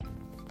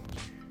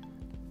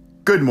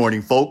Good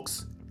morning,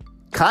 folks.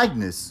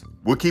 Kindness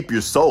will keep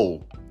your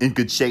soul in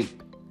good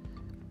shape.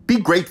 Be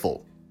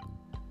grateful.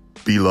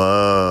 Be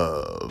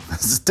love.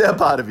 Step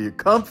out of your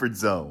comfort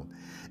zone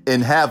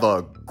and have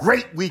a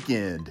great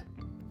weekend.